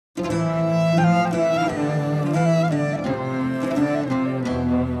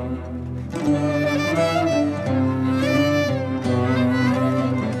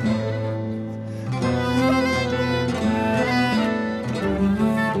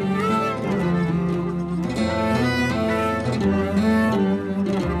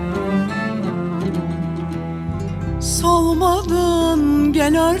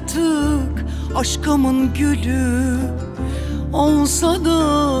gel artık aşkımın gülü. Olsa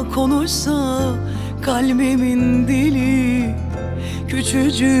da konuşsa kalbimin dili.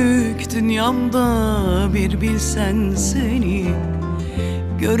 Küçücük dünyamda bir bilsen seni.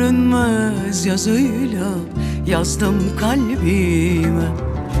 Görünmez yazıyla yazdım kalbime.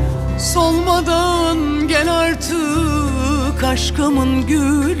 Solmadan gel artık aşkımın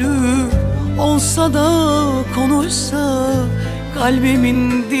gülü. Olsa da konuşsa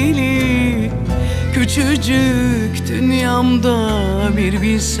kalbimin dili. Küçücük dünyamda bir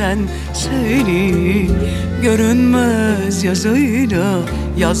bilsen seni. Görünmez yazıyla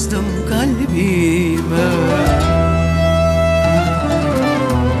yazdım kalbime.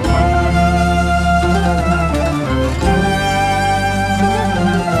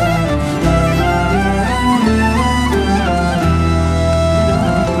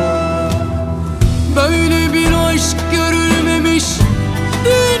 Böyle bir aşk görülmemiş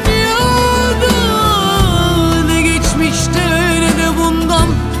dünyada. Ne geçmişte ne de bundan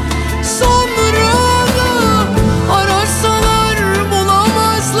sonra da. Arasalar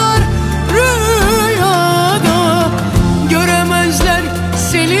bulamazlar rüyada. Göremezler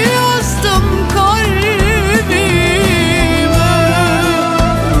seni yazdım kalbime.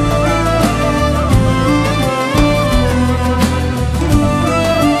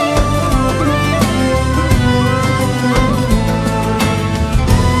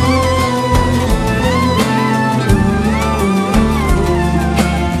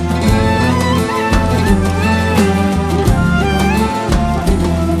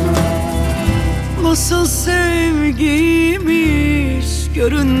 Nasıl sevgiymiş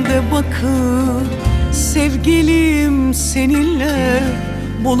görün de bakın. Sevgilim seninle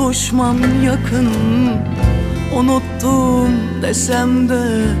buluşmam yakın. Unuttum desem de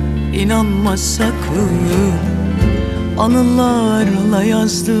inanma sakın. Anılarla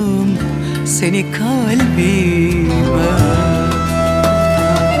yazdım seni kalbime.